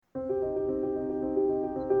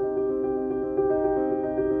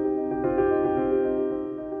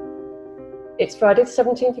It's Friday the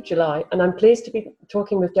 17th of July and I'm pleased to be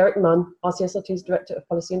talking with Derek Munn, RCSLT's Director of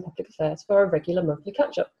Policy and Public Affairs, for a regular monthly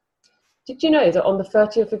catch-up. Did you know that on the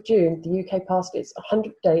 30th of June, the UK passed its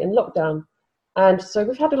 100th day in lockdown? And so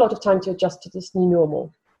we've had a lot of time to adjust to this new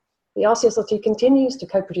normal. The RCSLT continues to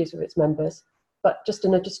co-produce with its members, but just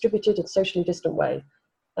in a distributed and socially distant way.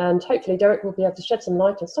 And hopefully Derek will be able to shed some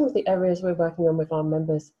light on some of the areas we're working on with our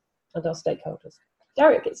members and our stakeholders.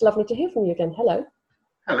 Derek, it's lovely to hear from you again. Hello.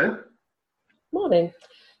 Hello. Morning.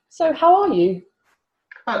 So how are you?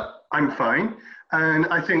 I'm fine. And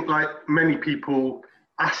I think, like many people,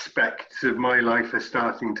 aspects of my life are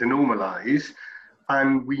starting to normalise.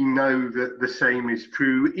 And we know that the same is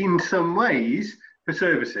true in some ways for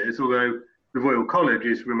services, although the Royal College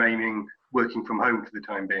is remaining working from home for the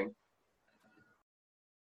time being.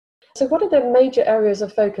 So what are the major areas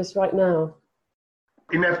of focus right now?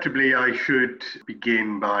 Inevitably, I should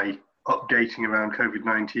begin by updating around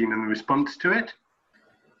COVID-19 and the response to it.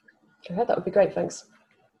 Okay, that would be great, thanks.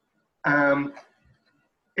 In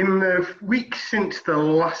the weeks since the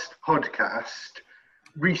last podcast,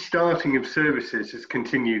 restarting of services has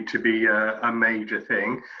continued to be a major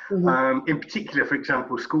thing. Mm-hmm. In particular, for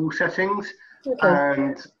example, school settings. Okay.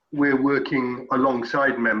 And we're working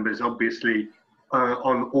alongside members, obviously,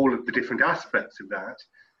 on all of the different aspects of that.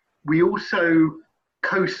 We also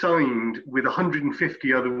co-signed with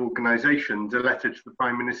 150 other organisations a letter to the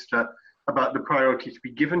Prime Minister about the priority to be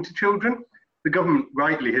given to children. The government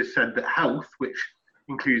rightly has said that health, which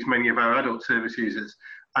includes many of our adult service users,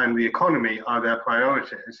 and the economy are their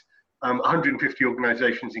priorities. 150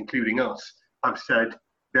 organisations, including us, have said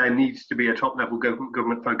there needs to be a top-level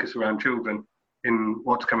government focus around children in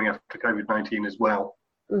what's coming after COVID-19 as well.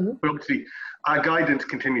 Mm-hmm. But obviously, our guidance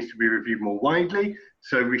continues to be reviewed more widely.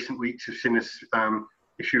 So recent weeks have seen us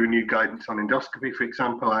issue a new guidance on endoscopy, for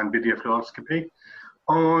example, and video fluoroscopy.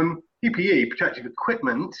 On PPE, protective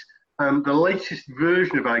equipment, the latest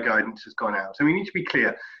version of our guidance has gone out. So we need to be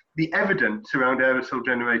clear. The evidence around aerosol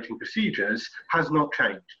generating procedures has not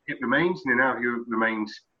changed. It remains, and in our view, it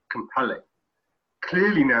remains compelling.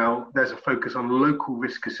 Clearly now, there's a focus on local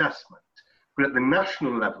risk assessment. But at the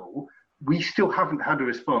national level, we still haven't had a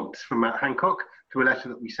response from Matt Hancock to a letter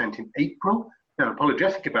that we sent in April. They're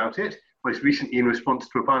apologetic about it, most recently in response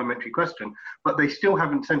to a parliamentary question, but they still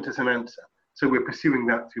haven't sent us an answer. So we're pursuing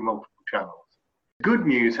that through multiple channels. Good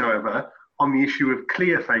news, however, on the issue of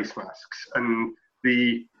clear face masks and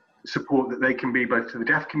the support that they can be both to the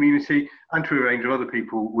deaf community and to a range of other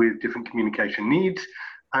people with different communication needs.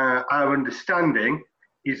 Our understanding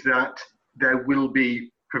is that there will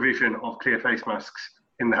be provision of clear face masks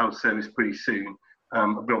in the health service pretty soon.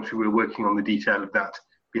 But obviously we're working on the detail of that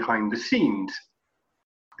behind the scenes.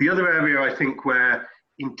 The other area I think where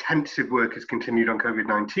intensive work has continued on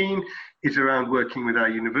COVID-19 is around working with our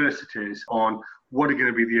universities on what are going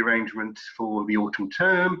to be the arrangements for the autumn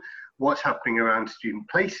term, what's happening around student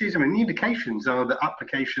places. I mean, the indications are that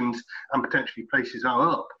applications and potentially places are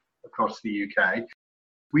up across the UK.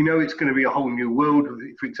 We know it's going to be a whole new world,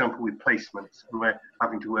 for example, with placements, and we're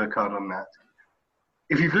having to work hard on that.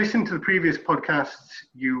 If you've listened to the previous podcasts,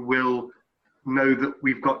 you will know that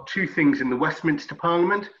we've got two things in the Westminster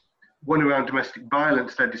Parliament, one around domestic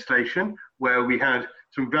violence legislation, where we had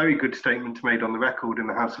some very good statements made on the record in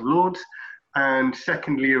the House of Lords, and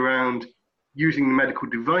secondly around using the medical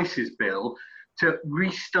devices bill to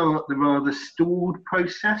restart the rather stalled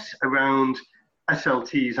process around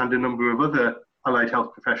SLTs and a number of other allied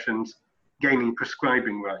health professions gaining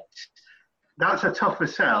prescribing rights. That's a tougher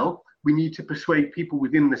sell. We need to persuade people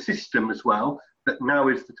within the system as well that now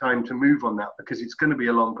is the time to move on that, because it's going to be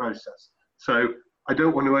a long process. So I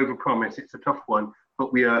don't want to overpromise, it's a tough one,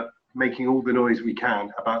 but we are making all the noise we can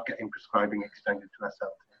about getting prescribing extended to SLT.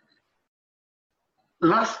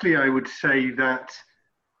 Lastly, I would say that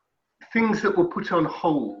things that were put on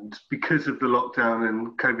hold because of the lockdown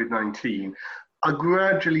and COVID-19 are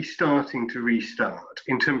gradually starting to restart.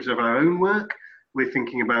 In terms of our own work, we're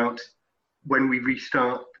thinking about when we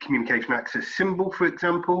restart communication access symbol, for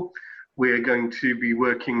example. We're going to be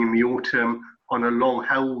working in the autumn on a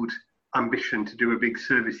long-held ambition to do a big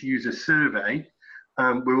service user survey.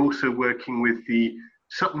 We're also working with the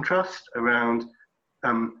Sutton Trust around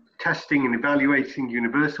testing and evaluating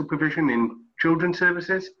universal provision in children's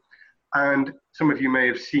services. And some of you may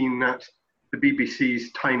have seen that the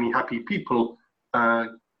BBC's Tiny Happy People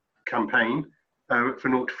campaign for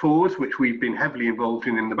 0 to 4s, which we've been heavily involved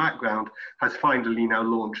in the background, has finally now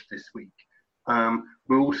launched this week.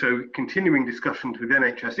 We're also continuing discussions with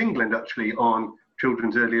NHS England actually on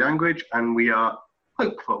children's early language, and we are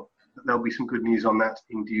hopeful that there'll be some good news on that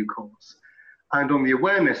in due course. And on the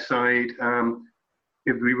awareness side,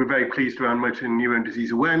 We were very pleased around Motor Neurone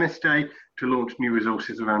Disease Awareness Day to launch new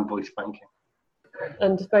resources around voice banking.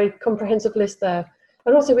 And a very comprehensive list there.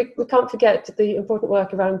 And also, we can't forget the important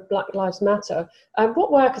work around Black Lives Matter.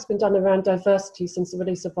 What work has been done around diversity since the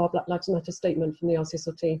release of our Black Lives Matter statement from the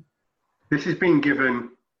RCSLT? This has been given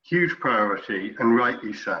huge priority, and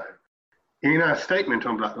rightly so. In our statement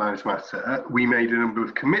on Black Lives Matter, we made a number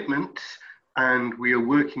of commitments, and we are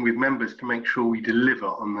working with members to make sure we deliver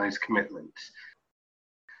on those commitments.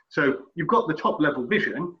 So you've got the top level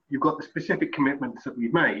vision, you've got the specific commitments that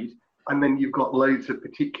we've made, and then you've got loads of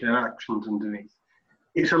particular actions underneath.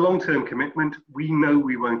 It's a long-term commitment. We know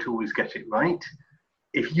we won't always get it right.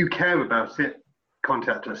 If you care about it,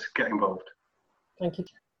 contact us, get involved. Thank you.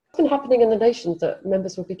 What's been happening in the nations that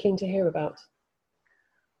members would be keen to hear about?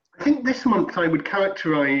 I think this month I would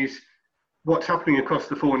characterise what's happening across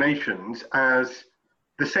the 4 nations as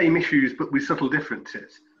the same issues but with subtle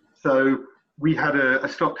differences. So we had a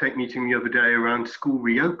stocktake meeting the other day around school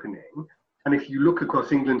reopening, and if you look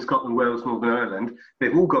across England, Scotland, Wales, Northern Ireland,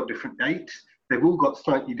 they've all got different dates. They've all got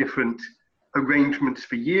slightly different arrangements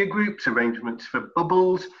for year groups, arrangements for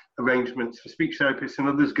bubbles, arrangements for speech therapists and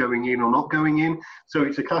others going in or not going in. So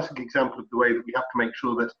it's a classic example of the way that we have to make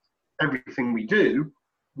sure that everything we do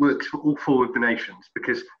works for all 4 of the nations,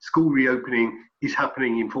 because school reopening is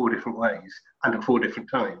happening in 4 different ways and at 4 different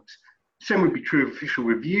times. Same would be true of official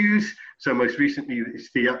reviews. So most recently, it's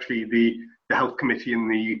the Health Committee in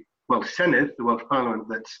the Welsh Senedd, the Welsh Parliament,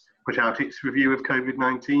 that's put out its review of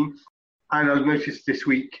COVID-19. And I've noticed this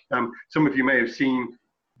week, some of you may have seen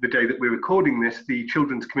the day that we're recording this, the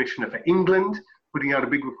Children's Commissioner for England putting out a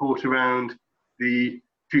big report around the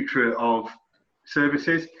future of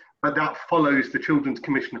services. But that follows the Children's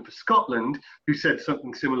Commissioner for Scotland, who said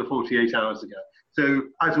something similar 48 hours ago. So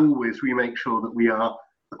as always, we make sure that we are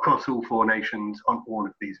across all 4 nations on all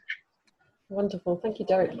of these issues. Wonderful. Thank you,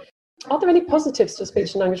 Derek. Are there any positives to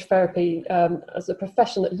speech and language therapy as a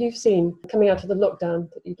profession that you've seen coming out of the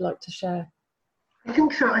lockdown that you'd like to share? I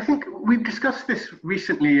think so. I think we've discussed this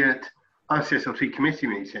recently at RCSLT committee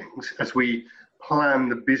meetings as we plan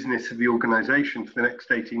the business of the organisation for the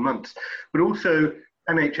next 18 months. But also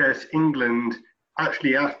NHS England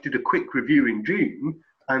actually did a quick review in June,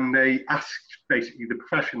 and they asked basically the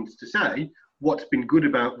professions to say what's been good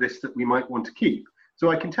about this that we might want to keep. So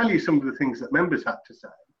I can tell you some of the things that members had to say.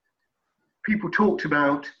 People talked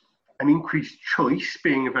about an increased choice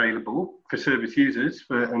being available for service users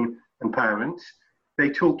and parents. They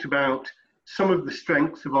talked about some of the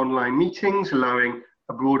strengths of online meetings, allowing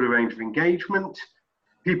a broader range of engagement.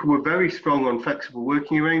 People were very strong on flexible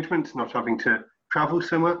working arrangements, not having to travel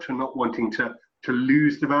so much and not wanting to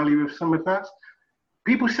lose the value of some of that.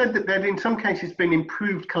 People said that there'd in some cases been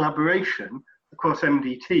improved collaboration across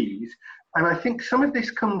MDTs. And I think some of this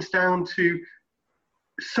comes down to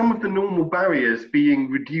some of the normal barriers being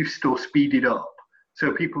reduced or speeded up.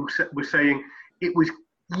 So people were saying it was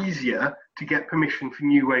easier to get permission for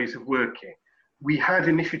new ways of working. We had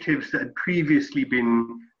initiatives that had previously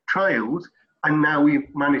been trialled, and now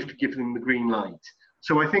we've managed to give them the green light.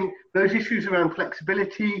 So I think those issues around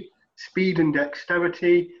flexibility, speed and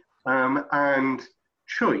dexterity, and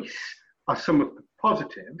choice are some of the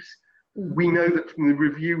positives. We know that from the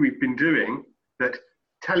review we've been doing that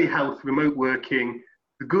telehealth, remote working,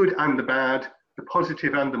 the good and the bad, the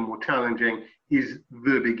positive and the more challenging, is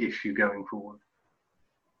the big issue going forward.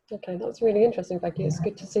 Okay, that's really interesting, Becky. It's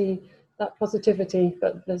good to see that positivity,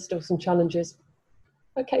 but there's still some challenges.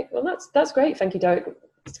 Okay, well that's great. Thank you, Derek.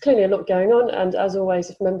 There's clearly a lot going on, and as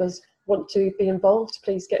always, if members want to be involved,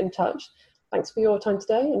 please get in touch. Thanks for your time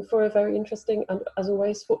today and for a very interesting and, as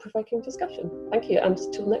always, thought-provoking discussion. Thank you, and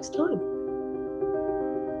until next time.